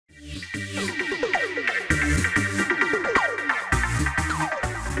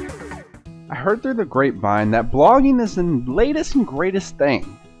heard through the grapevine that blogging is the latest and greatest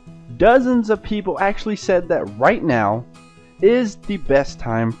thing. Dozens of people actually said that right now is the best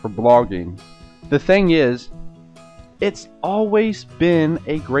time for blogging. The thing is, it's always been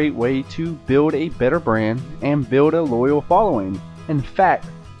a great way to build a better brand and build a loyal following. In fact,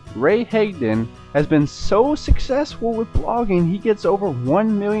 Higdon has been so successful with blogging, he gets over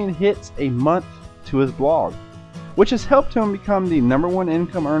 1 million hits a month to his blog, which has helped him become the #1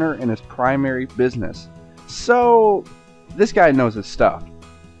 income earner in his primary business. So this guy knows his stuff.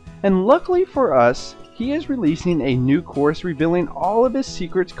 And luckily for us, he is releasing a new course revealing all of his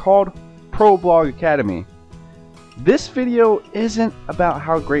secrets called Pro Blog Academy. This video isn't about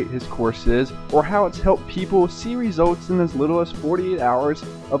how great his course is or how it's helped people see results in as little as 48 hours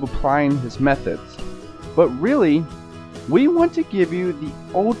of applying his methods. But really, we want to give you the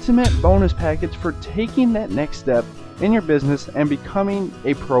ultimate bonus package for taking that next step in your business and becoming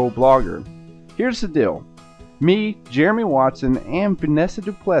a pro blogger. Here's the deal. Me, Jeremy Watson, and VaNessa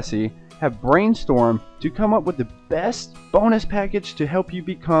Duplessie have brainstormed to come up with the best bonus package to help you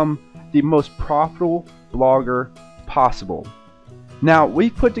become the most profitable blogger possible. Now,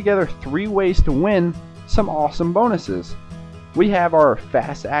 we've put together 3 ways to win some awesome bonuses. We have our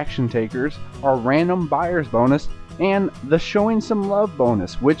fast action takers, our random buyers bonus, and the showing some love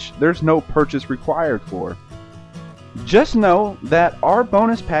bonus, which there's no purchase required for. Just know that our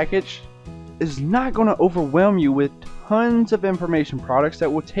bonus package is not going to overwhelm you with tons of information products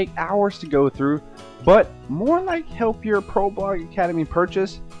that will take hours to go through, but more like help your Pro Blog Academy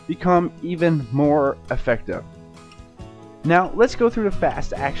purchase become even more effective. Now let's go through the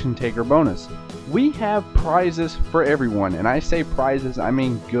fast action taker bonus. We have prizes for everyone, and I say prizes, I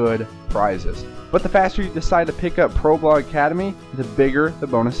mean good prizes. But the faster you decide to pick up Pro Blog Academy, the bigger the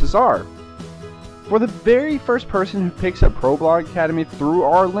bonuses are. For the very first person who picks up Pro Blog Academy through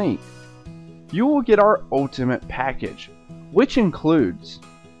our link, you will get our ultimate package, which includes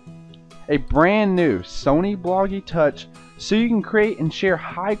a brand new Sony Bloggy Touch so you can create and share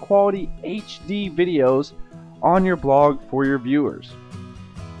high quality HD videos on your blog for your viewers,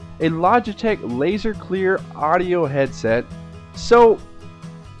 a Logitech laser clear audio headset so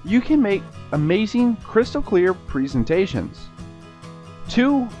you can make amazing crystal clear presentations,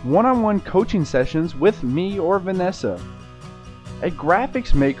 2 one-on-one coaching sessions with me or VaNessa, a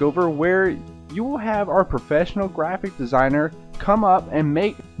graphics makeover where you will have our professional graphic designer come up and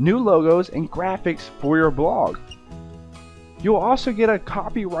make new logos and graphics for your blog. You'll also get a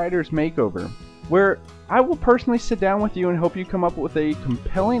copywriter's makeover where I will personally sit down with you and help you come up with a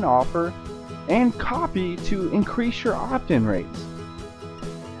compelling offer and copy to increase your opt-in rates.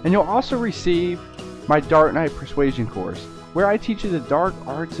 And you'll also receive my Dark Knight Persuasion course, where I teach you the dark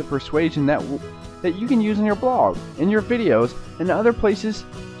arts of persuasion that you can use in your blog, in your videos, and other places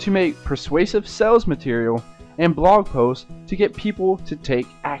to make persuasive sales material and blog posts to get people to take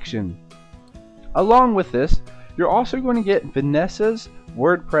action. Along with this, you're also going to get VaNessa's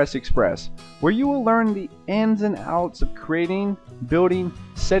WordPress Express, where you will learn the ins and outs of creating, building,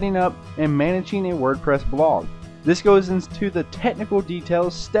 setting up, and managing a WordPress blog. This goes into the technical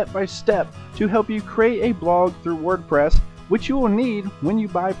details step by step to help you create a blog through WordPress, which you will need when you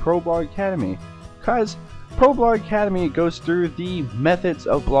buy Pro Blog Academy, because Pro Blog Academy goes through the methods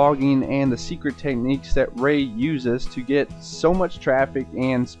of blogging and the secret techniques that Ray uses to get so much traffic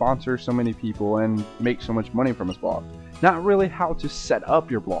and sponsor so many people and make so much money from his blog. Not really how to set up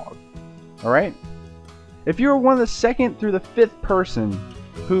your blog. Alright? If you're one of the 2nd through the 5th person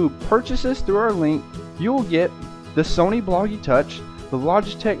who purchases through our link, you will get the Sony Bloggy Touch, the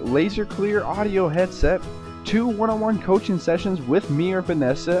Logitech laser clear audio headset, 2 one-on-one coaching sessions with me or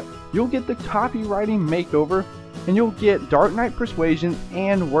VaNessa, you'll get the copywriting makeover, and you'll get Dark Knight Persuasion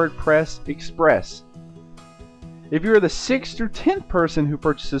and WordPress Express. If you're the 6th through 10th person who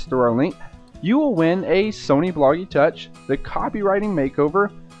purchases through our link, you will win a Sony Bloggy Touch, the copywriting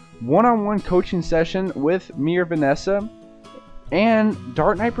makeover, one-on-one coaching session with me or VaNessa, and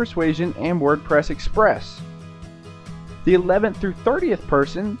Dark Knight Persuasion and WordPress Express. The 11th through 30th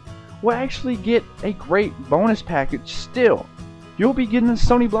person will actually get a great bonus package still. You'll be getting the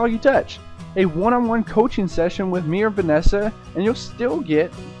Sony Bloggy Touch, a one-on-one coaching session with me or VaNessa, and you'll still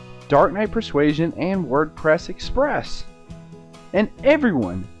get Dark Knight Persuasion and WordPress Express. And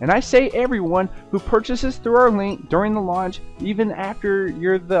everyone, and I say everyone, who purchases through our link during the launch, even after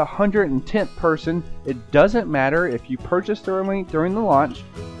you're the 110th person, it doesn't matter if you purchase through our link during the launch,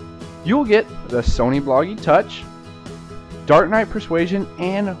 you'll get the Sony Bloggy Touch, Dark Knight Persuasion,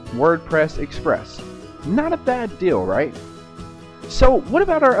 and WordPress Express. Not a bad deal, right? So what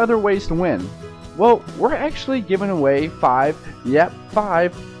about our other ways to win? Well, we're actually giving away 5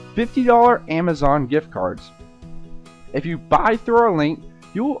 $50 Amazon gift cards. If you buy through our link,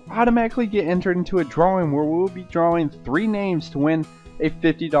 you will automatically get entered into a drawing where we will be drawing 3 names to win a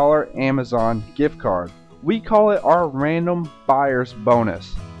 $50 Amazon gift card. We call it our random buyer's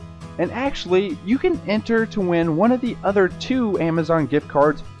bonus. And actually, you can enter to win one of the other 2 Amazon gift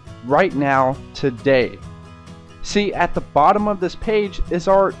cards right now today. See, at the bottom of this page is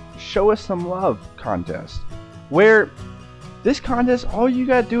our Show Us Some Love contest, where this contest, all you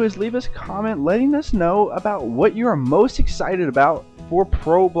gotta do is leave us a comment letting us know about what you are most excited about for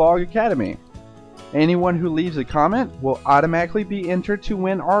Pro Blog Academy. Anyone who leaves a comment will automatically be entered to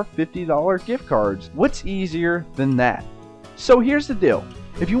win our $50 gift cards. What's easier than that? So here's the deal.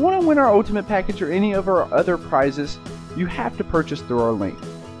 If you want to win our Ultimate Package or any of our other prizes, you have to purchase through our link.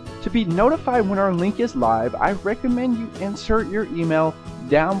 To be notified when our link is live, I recommend you insert your email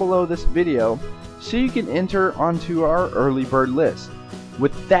down below this video so you can enter onto our early bird list.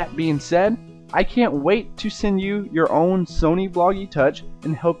 With that being said, I can't wait to send you your own Sony Bloggy Touch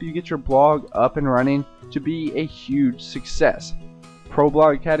and help you get your blog up and running to be a huge success. Pro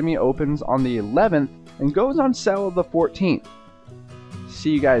Blog Academy opens on the 11th and goes on sale the 14th.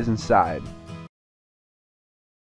 See you guys inside.